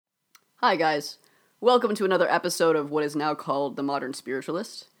Hi, guys. Welcome to another episode of what is now called The Modern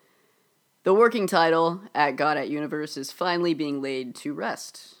Spiritualist. The working title, At God at Universe, is finally being laid to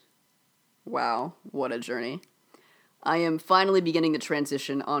rest. Wow, what a journey. I am finally beginning to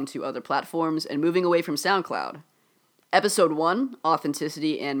transition onto other platforms and moving away from SoundCloud. Episode 1,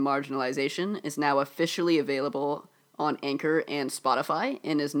 Authenticity and Marginalization, is now officially available on Anchor and Spotify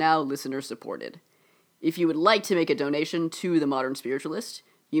and is now listener-supported. If you would like to make a donation to The Modern Spiritualist,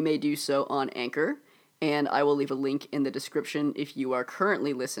 you may do so on Anchor, and I will leave a link in the description if you are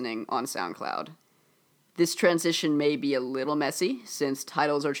currently listening on SoundCloud. This transition may be a little messy, since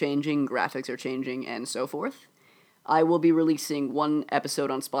titles are changing, graphics are changing, and so forth. I will be releasing one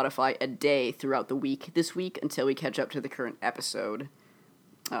episode on Spotify a day throughout the week this week until we catch up to the current episode,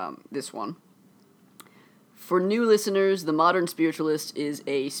 this one. For new listeners, The Modern Spiritualist is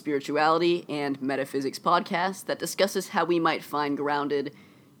a spirituality and metaphysics podcast that discusses how we might find grounded,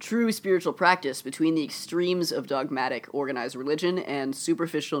 true spiritual practice between the extremes of dogmatic organized religion and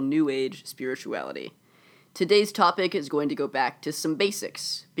superficial New Age spirituality. Today's topic is going to go back to some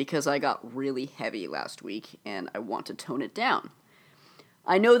basics, because I got really heavy last week and I want to tone it down.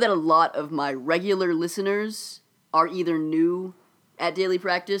 I know that a lot of my regular listeners are either new at daily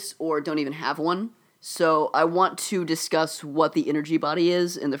practice or don't even have one, so I want to discuss what the energy body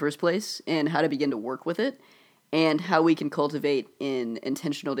is in the first place and how to begin to work with it, and how we can cultivate an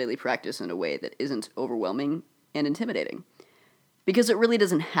intentional daily practice in a way that isn't overwhelming and intimidating. Because it really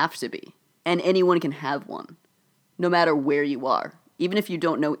doesn't have to be, and anyone can have one, no matter where you are, even if you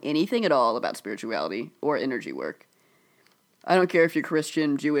don't know anything at all about spirituality or energy work. I don't care if you're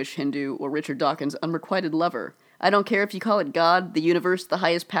Christian, Jewish, Hindu, or Richard Dawkins' unrequited lover. I don't care if you call it God, the universe, the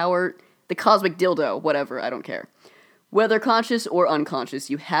highest power, the cosmic dildo, whatever, I don't care. Whether conscious or unconscious,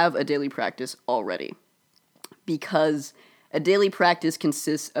 you have a daily practice already. Because a daily practice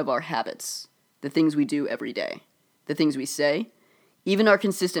consists of our habits, the things we do every day, the things we say, even our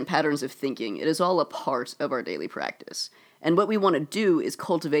consistent patterns of thinking. It is all a part of our daily practice. And what we want to do is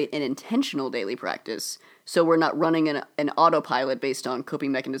cultivate an intentional daily practice, so we're not running an autopilot based on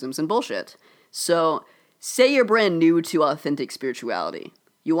coping mechanisms and bullshit. So, say you're brand new to authentic spirituality.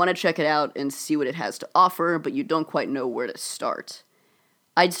 You want to check it out and see what it has to offer, but you don't quite know where to start.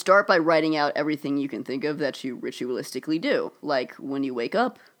 I'd start by writing out everything you can think of that you ritualistically do, like when you wake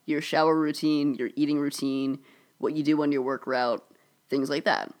up, your shower routine, your eating routine, what you do on your work route, things like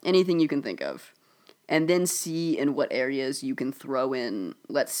that. Anything you can think of. And then see in what areas you can throw in,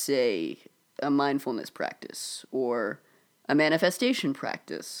 let's say, a mindfulness practice, or a manifestation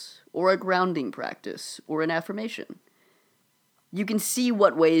practice, or a grounding practice, or an affirmation. You can see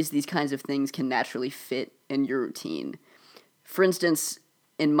what ways these kinds of things can naturally fit in your routine. For instance,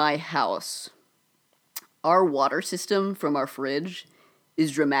 in my house, our water system from our fridge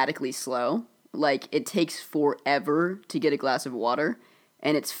is dramatically slow. Like, it takes forever to get a glass of water,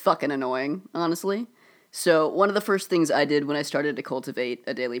 and it's fucking annoying, honestly. So, one of the first things I did when I started to cultivate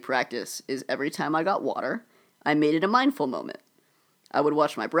a daily practice is every time I got water, I made it a mindful moment. I would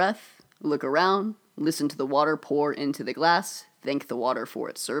watch my breath, look around, listen to the water pour into the glass, thank the water for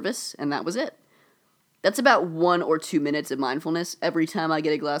its service, and that was it. That's about 1 or 2 minutes of mindfulness every time I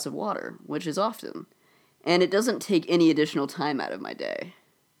get a glass of water, which is often. And it doesn't take any additional time out of my day.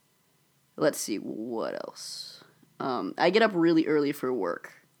 Let's see, what else? I get up really early for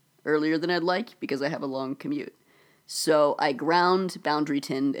work. Earlier than I'd like, because I have a long commute. So I ground, boundary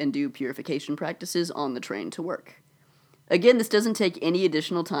tend, and do purification practices on the train to work. Again, this doesn't take any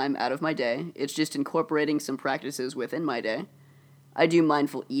additional time out of my day. It's just incorporating some practices within my day. I do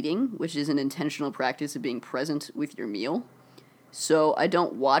mindful eating, which is an intentional practice of being present with your meal. So I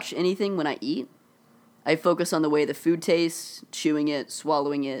don't watch anything when I eat. I focus on the way the food tastes, chewing it,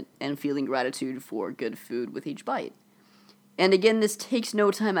 swallowing it, and feeling gratitude for good food with each bite. And again, this takes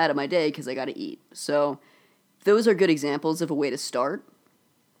no time out of my day because I gotta eat. So those are good examples of a way to start.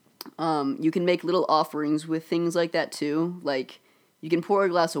 You can make little offerings with things like that too, like you can pour a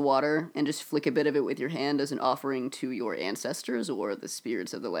glass of water and just flick a bit of it with your hand as an offering to your ancestors or the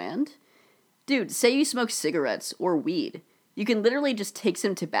spirits of the land. Dude, say you smoke cigarettes or weed. You can literally just take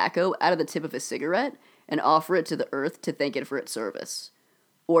some tobacco out of the tip of a cigarette and offer it to the earth to thank it for its service.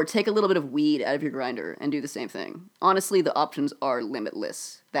 Or take a little bit of weed out of your grinder and do the same thing. Honestly, the options are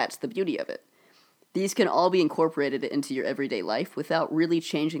limitless. That's the beauty of it. These can all be incorporated into your everyday life without really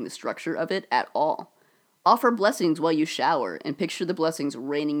changing the structure of it at all. Offer blessings while you shower, and picture the blessings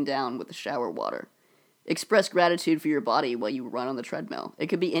raining down with the shower water. Express gratitude for your body while you run on the treadmill. It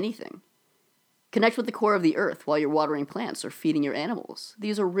could be anything. Connect with the core of the earth while you're watering plants or feeding your animals.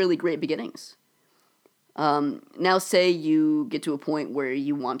 These are really great beginnings. Now say you get to a point where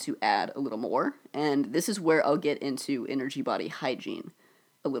you want to add a little more, and this is where I'll get into energy body hygiene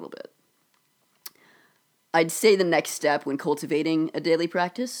a little bit. I'd say the next step when cultivating a daily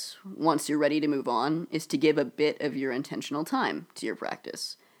practice, once you're ready to move on, is to give a bit of your intentional time to your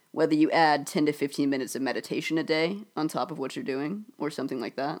practice. Whether you add 10 to 15 minutes of meditation a day on top of what you're doing, or something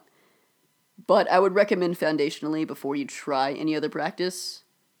like that. But I would recommend foundationally, before you try any other practice,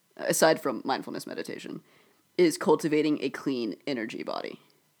 aside from mindfulness meditation, is cultivating a clean energy body.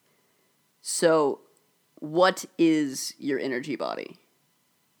 So, what is your energy body?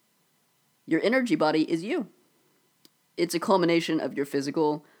 Your energy body is you. It's a culmination of your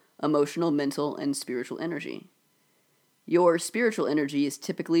physical, emotional, mental, and spiritual energy. Your spiritual energy is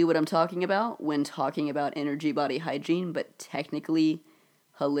typically what I'm talking about when talking about energy body hygiene, but technically,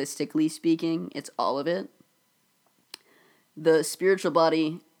 holistically speaking, it's all of it. The spiritual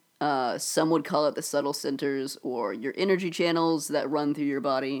body, some would call it the subtle centers or your energy channels that run through your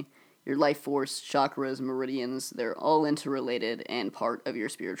body, your life force, chakras, meridians, they're all interrelated and part of your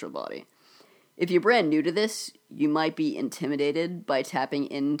spiritual body. If you're brand new to this, you might be intimidated by tapping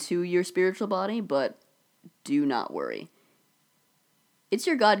into your spiritual body, but do not worry. It's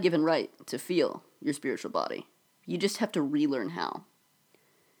your God-given right to feel your spiritual body. You just have to relearn how.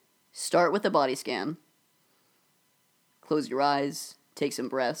 Start with a body scan. Close your eyes, take some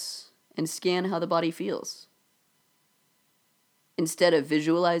breaths, and scan how the body feels. Instead of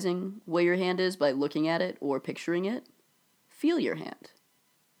visualizing where your hand is by looking at it or picturing it, feel your hand.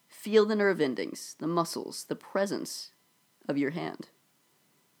 Feel the nerve endings, the muscles, the presence of your hand.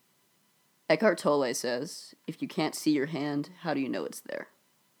 Eckhart Tolle says, if you can't see your hand, how do you know it's there?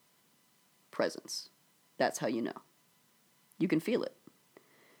 Presence. That's how you know. You can feel it.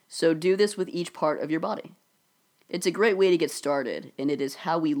 So do this with each part of your body. It's a great way to get started, and it is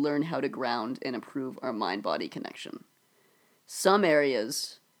how we learn how to ground and improve our mind-body connection. Some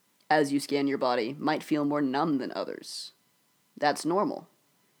areas, as you scan your body, might feel more numb than others. That's normal.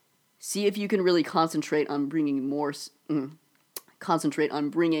 See if you can really concentrate on bringing more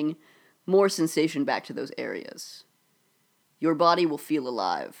sensation back to those areas. Your body will feel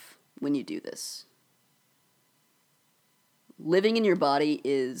alive when you do this. Living in your body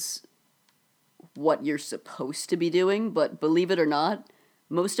is what you're supposed to be doing, but believe it or not,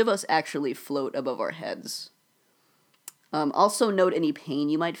 most of us actually float above our heads. Also note any pain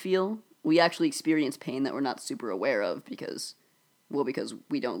you might feel. We actually experience pain that we're not super aware of because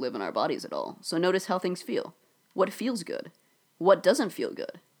we don't live in our bodies at all. So notice how things feel. What feels good? What doesn't feel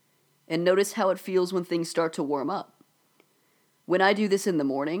good? And notice how it feels when things start to warm up. When I do this in the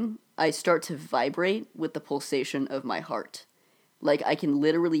morning, I start to vibrate with the pulsation of my heart. Like I can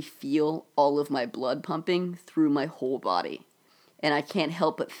literally feel all of my blood pumping through my whole body. And I can't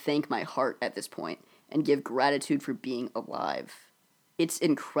help but thank my heart at this point and give gratitude for being alive. It's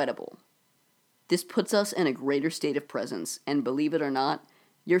incredible. This puts us in a greater state of presence, and believe it or not,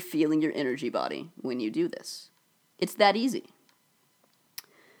 you're feeling your energy body when you do this. It's that easy.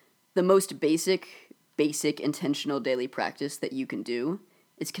 The most basic intentional daily practice that you can do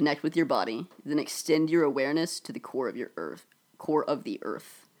is connect with your body, then extend your awareness to the core of the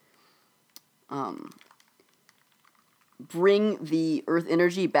earth. Bring the earth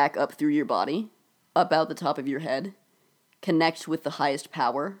energy back up through your body, up out the top of your head, connect with the highest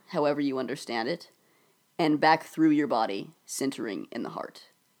power, however you understand it, and back through your body, centering in the heart.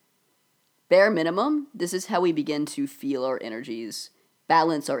 Bare minimum, this is how we begin to feel our energies,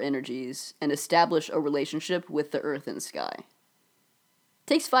 balance our energies, and establish a relationship with the earth and sky.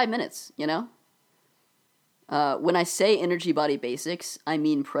 Takes 5 minutes, you know? When I say energy body basics, I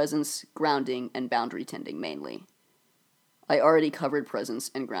mean presence, grounding, and boundary tending mainly. I already covered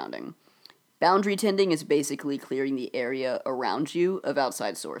presence and grounding. Boundary tending is basically clearing the area around you of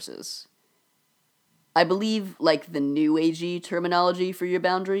outside sources. I believe, like, the new agey terminology for your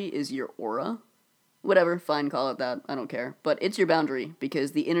boundary is your aura. Whatever, fine, call it that, I don't care. But it's your boundary,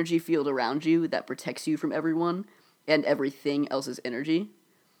 because the energy field around you that protects you from everyone and everything else's energy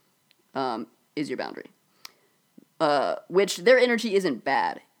is your boundary. Which, their energy isn't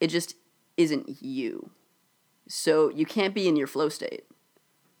bad, it just isn't you. So you can't be in your flow state.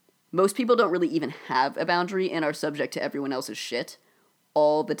 Most people don't really even have a boundary and are subject to everyone else's shit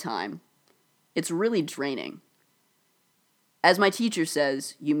all the time. It's really draining. As my teacher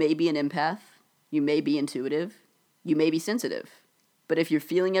says, you may be an empath, you may be intuitive, you may be sensitive, but if you're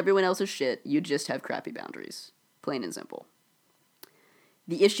feeling everyone else's shit, you just have crappy boundaries. Plain and simple.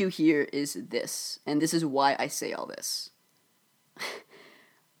 The issue here is this, and this is why I say all this.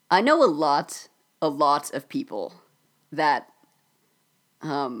 I know a lot of people that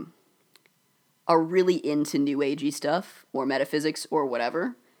are are really into new agey stuff or metaphysics or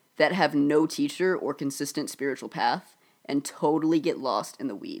whatever that have no teacher or consistent spiritual path and totally get lost in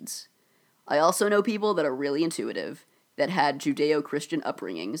the weeds. I also know people that are really intuitive, that had Judeo-Christian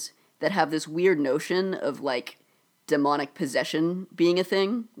upbringings, that have this weird notion of, like, demonic possession being a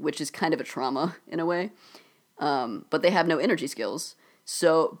thing, which is kind of a trauma in a way, but they have no energy skills.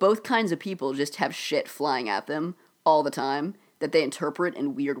 So both kinds of people just have shit flying at them all the time that they interpret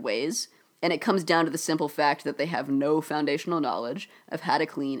in weird ways, and it comes down to the simple fact that they have no foundational knowledge of how to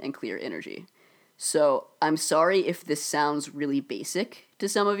clean and clear energy. So I'm sorry if this sounds really basic to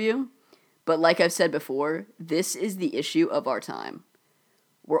some of you, but like I've said before, this is the issue of our time.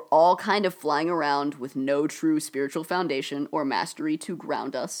 We're all kind of flying around with no true spiritual foundation or mastery to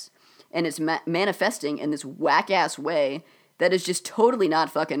ground us, and it's manifesting in this whack-ass way that is just totally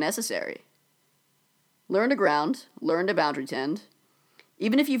not fucking necessary. Learn to ground, learn to boundary tend.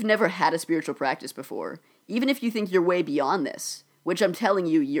 Even if you've never had a spiritual practice before, even if you think you're way beyond this, which I'm telling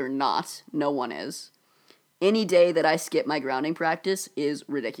you you're not, no one is, any day that I skip my grounding practice is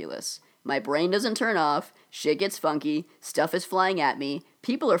ridiculous. My brain doesn't turn off, shit gets funky, stuff is flying at me,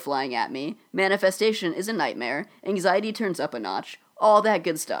 people are flying at me, manifestation is a nightmare, anxiety turns up a notch, all that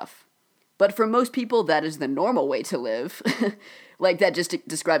good stuff. But for most people, that is the normal way to live. Like, that just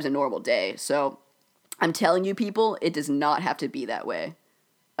describes a normal day. So, I'm telling you people, it does not have to be that way.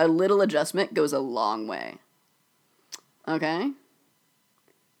 A little adjustment goes a long way. Okay?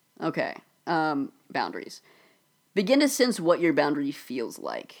 Okay. Boundaries. Begin to sense what your boundary feels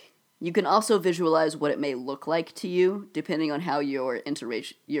like. You can also visualize what it may look like to you, depending on how your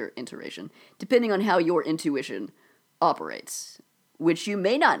intuition operates, which you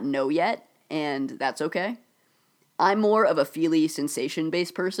may not know yet, and that's okay. I'm more of a feely,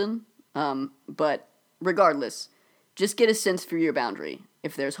 sensation-based person, but regardless, just get a sense for your boundary.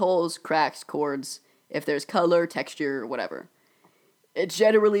 If there's holes, cracks, cords, if there's color, texture, whatever. It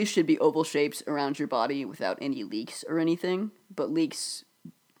generally should be oval shapes around your body without any leaks or anything, but leaks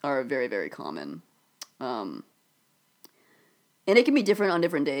are very, very common. And it can be different on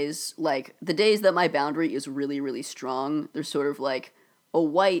different days. Like, the days that my boundary is really, really strong, there's sort of like a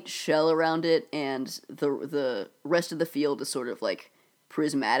white shell around it, and the rest of the field is sort of like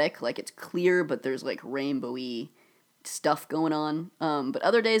prismatic, like it's clear, but there's like rainbowy stuff going on. But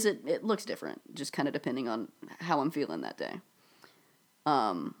other days it looks different, just kind of depending on how I'm feeling that day.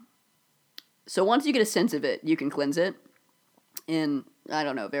 So once you get a sense of it, you can cleanse it in, I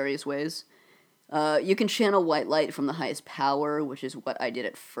don't know, various ways. You can channel white light from the highest power, which is what I did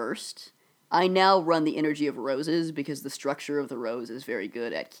at first. I now run the energy of roses because the structure of the rose is very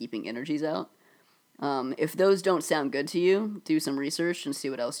good at keeping energies out. If those don't sound good to you, do some research and see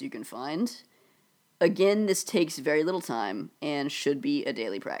what else you can find. Again, this takes very little time and should be a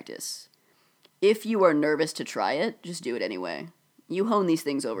daily practice. If you are nervous to try it, just do it anyway. You hone these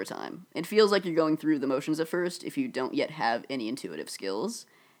things over time. It feels like you're going through the motions at first if you don't yet have any intuitive skills.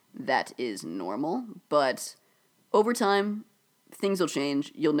 That is normal, but over time, things will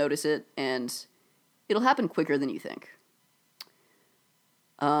change, you'll notice it, and it'll happen quicker than you think.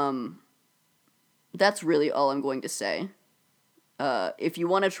 That's really all I'm going to say. If you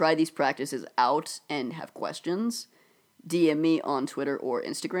want to try these practices out and have questions, DM me on Twitter or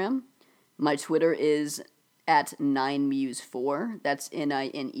Instagram. My Twitter is at 9muse4. That's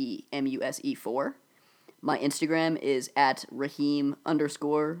NINEMUSE4. My Instagram is at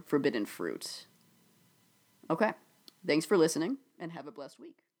Raheem_forbidden fruit. Okay. Thanks for listening, and have a blessed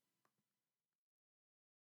week.